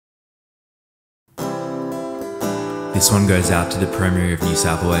This one goes out to the Premier of New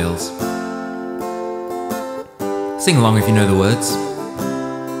South Wales. Sing along if you know the words,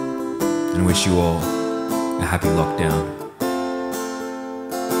 and wish you all a happy lockdown.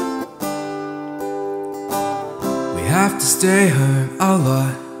 We have to stay home a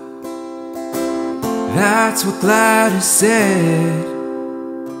lot, that's what Gladys said.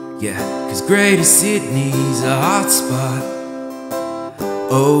 Yeah, cause Greater Sydney's a hotspot.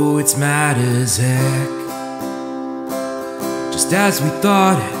 Oh, it's mad as heck. Just as we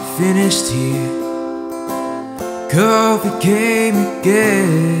thought it finished here, COVID came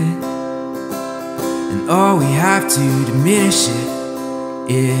again. And all we have to diminish it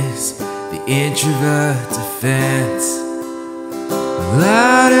is the introvert defense.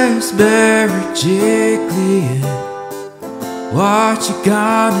 Gladys Berejiklian, what you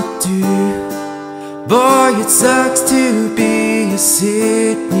gonna do? Boy, it sucks to be a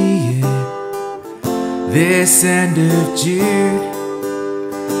Sydneyan this end of June.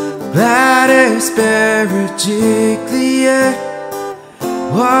 Gladys Berejiklian,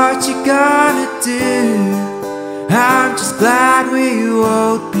 what you gonna do? I'm just glad we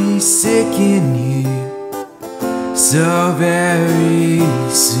won't be sick in you so very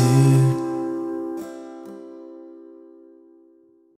soon.